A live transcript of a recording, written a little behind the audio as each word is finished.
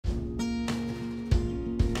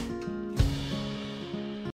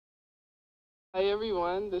Hey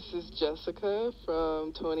everyone, this is Jessica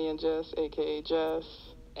from Tony and Jess, aka Jess,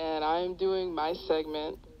 and I'm doing my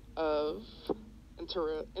segment of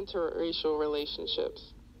interracial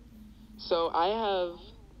relationships. So I have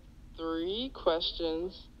three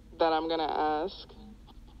questions that I'm gonna ask.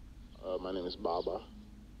 My name is Babah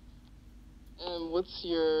And what's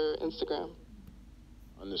your Instagram?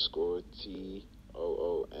 underscore TOONDAY.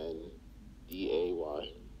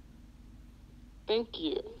 Thank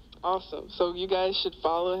you. Awesome. So you guys should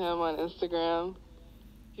follow him on Instagram.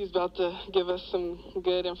 He's about to give us some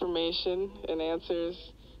good information and answers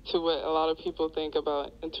to what a lot of people think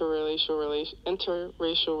about interracial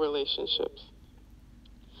relationships.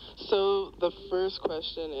 So the first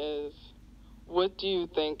question is, what do you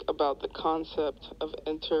think about the concept of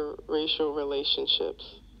interracial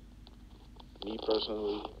relationships? Me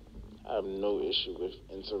personally, I have no issue with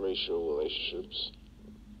interracial relationships.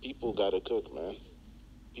 People gotta cook, man.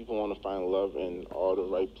 People want to find love in all the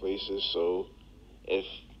right places. So if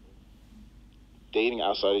dating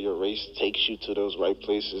outside of your race takes you to those right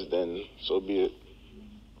places, then so be it.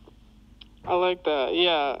 I like that.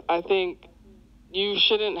 Yeah, I think you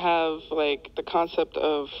shouldn't have like the concept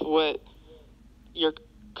of what your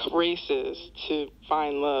race is to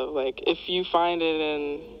find love. Like if you find it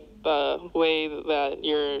in the way that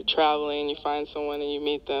you're traveling, you find someone and you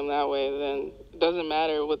meet them that way, then it doesn't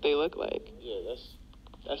matter what they look like. Yeah,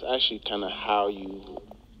 that's actually kind of how you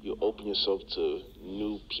open yourself to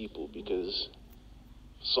new people because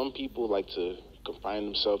some people like to confine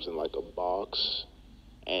themselves in like a box,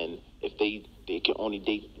 and if they can only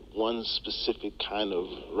date one specific kind of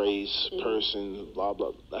race, person, blah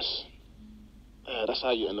blah, that's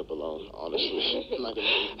how you end up alone, honestly. I'm not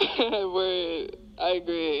gonna Word. I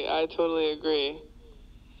agree. I totally agree.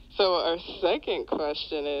 So our second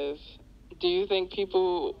question is, do you think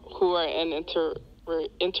people who are in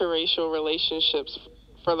interracial relationships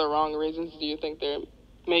for the wrong reasons? Do you think there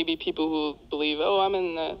may be people who believe, oh,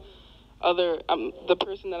 the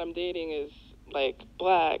person that I'm dating is like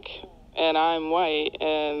black and I'm white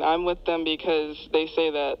and I'm with them because they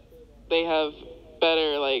say that they have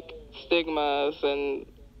better like stigmas and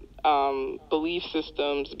belief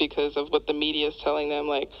systems because of what the media is telling them,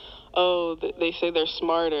 like, oh, they say they're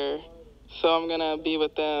smarter, so I'm gonna be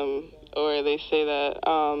with them, or they say that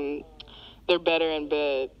they're better in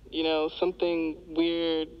bed, something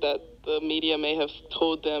weird that the media may have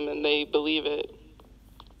told them and they believe it.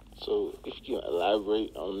 So if you can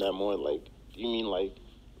elaborate on that more, like, do you mean like,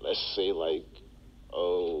 let's say like,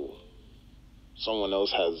 oh, someone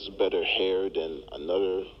else has better hair than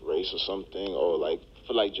another race or something, or like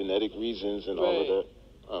for like genetic reasons and all of Right.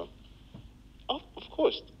 that? Of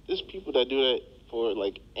course, there's people that do that for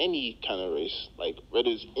like any kind of race, like whether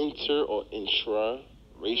it's inter or intra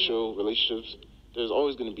racial relationships. There's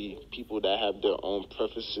always going to be people that have their own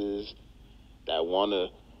preferences that want to,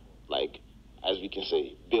 like, as we can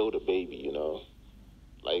say, build a baby.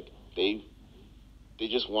 Like they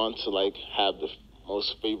just want to like have the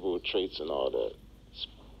most favorable traits and all that.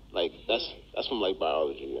 Like that's from like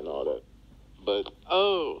biology and all that. But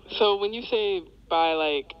Oh, so when you say by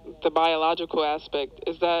like the biological aspect,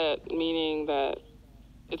 is that meaning that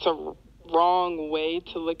it's a wrong way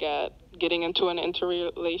to look at getting into an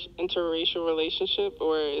interracial relationship,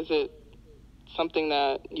 or is it something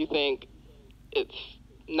that you think it's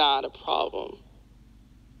not a problem?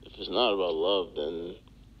 if it's not about love, then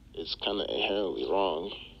it's kind of inherently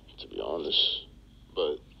wrong, to be honest.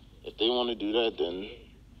 But if they want to do that, then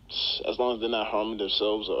as long as they're not harming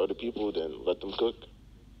themselves or other people, then let them cook.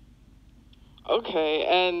 Okay,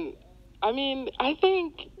 and I mean, I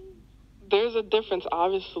think there's a difference,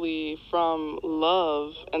 obviously, from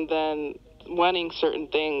love and then wanting certain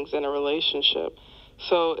things in a relationship.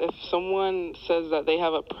 So if someone says that they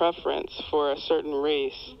have a preference for a certain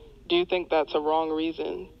race, do you think that's a wrong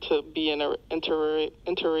reason to be in an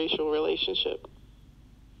interracial relationship?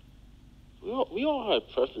 We all have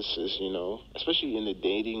preferences, especially in the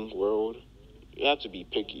dating world. You have to be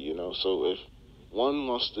picky, So if one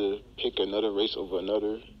wants to pick another race over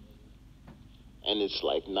another, and it's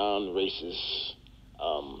like non-racist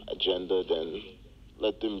agenda, then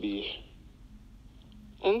let them be.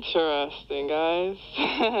 Interesting, guys.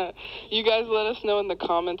 You guys let us know in the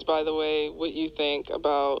comments, by the way, what you think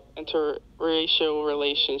about interracial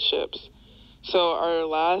relationships. So, our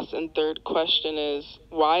last and third question is,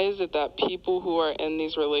 why is it that people who are in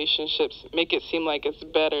these relationships make it seem like it's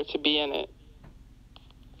better to be in it?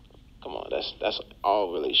 Come on, that's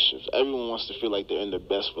all relationships. Everyone wants to feel like they're in the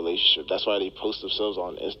best relationship. That's why they post themselves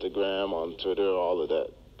on Instagram, on Twitter, all of that,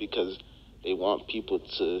 because they want people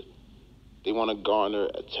to, they want to garner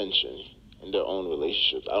attention. in their own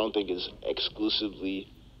relationships. I don't think it's exclusively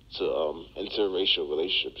to interracial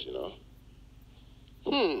relationships, you know.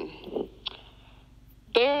 Hmm.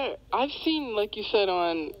 I've seen, like you said,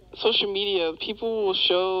 on social media, people will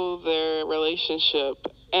show their relationship.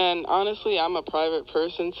 And honestly, I'm a private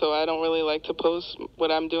person, so I don't really like to post what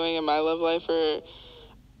I'm doing in my love life. Or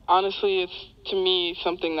honestly, it's to me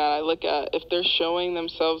something that I look at. If they're showing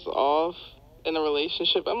themselves off in a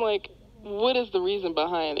relationship, I'm like, what is the reason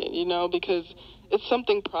behind it? You know, because it's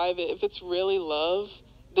something private. If it's really love,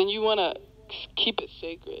 then you want to keep it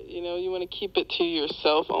sacred. You know, you want to keep it to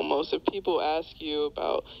yourself almost. If people ask you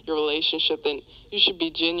about your relationship, then you should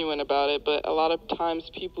be genuine about it. But a lot of times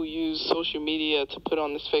people use social media to put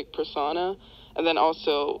on this fake persona. And then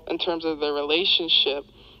also, in terms of their relationship,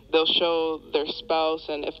 they'll show their spouse,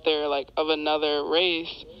 and if they're like of another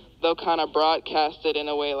race, they'll kind of broadcast it in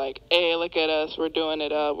a way like, hey, look at us, we're doing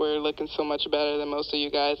it up, we're looking so much better than most of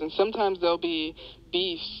you guys. And sometimes there'll be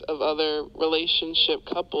beefs of other relationship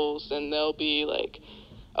couples, and they'll be like,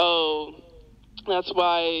 oh, that's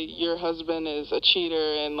why your husband is a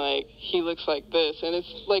cheater and like he looks like this. And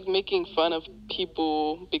it's like making fun of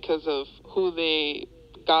people because of who they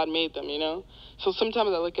God made them, you know. So sometimes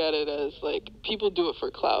I look at it as like people do it for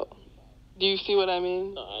clout. Do you see what I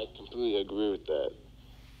mean? No, I completely agree with that.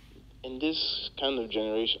 In this kind of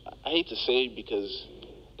generation, I hate to say it because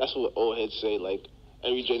that's what old heads say. Like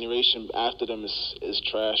every generation after them is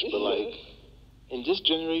trash, but like in this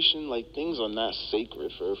generation, like things are not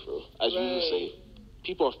sacred for real. As you would say,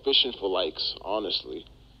 people are fishing for likes, honestly.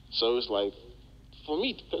 So it's like for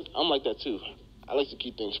me, 'cause I'm like that too. I like to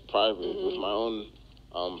keep things private with my own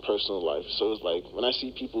personal life. So it's like when I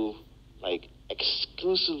see people like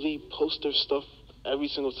exclusively post their stuff every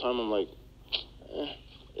single time, I'm like,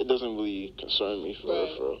 it doesn't really concern me for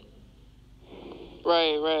real, for real.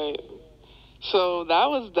 Right. So that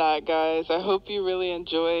was that, guys. I hope you really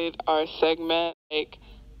enjoyed our segment. Like,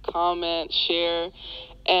 comment, share,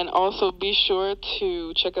 and also be sure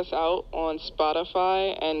to check us out on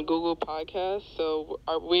Spotify and Google Podcasts. So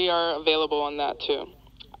we are available on that too.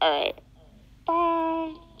 All right.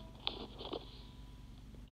 Bye.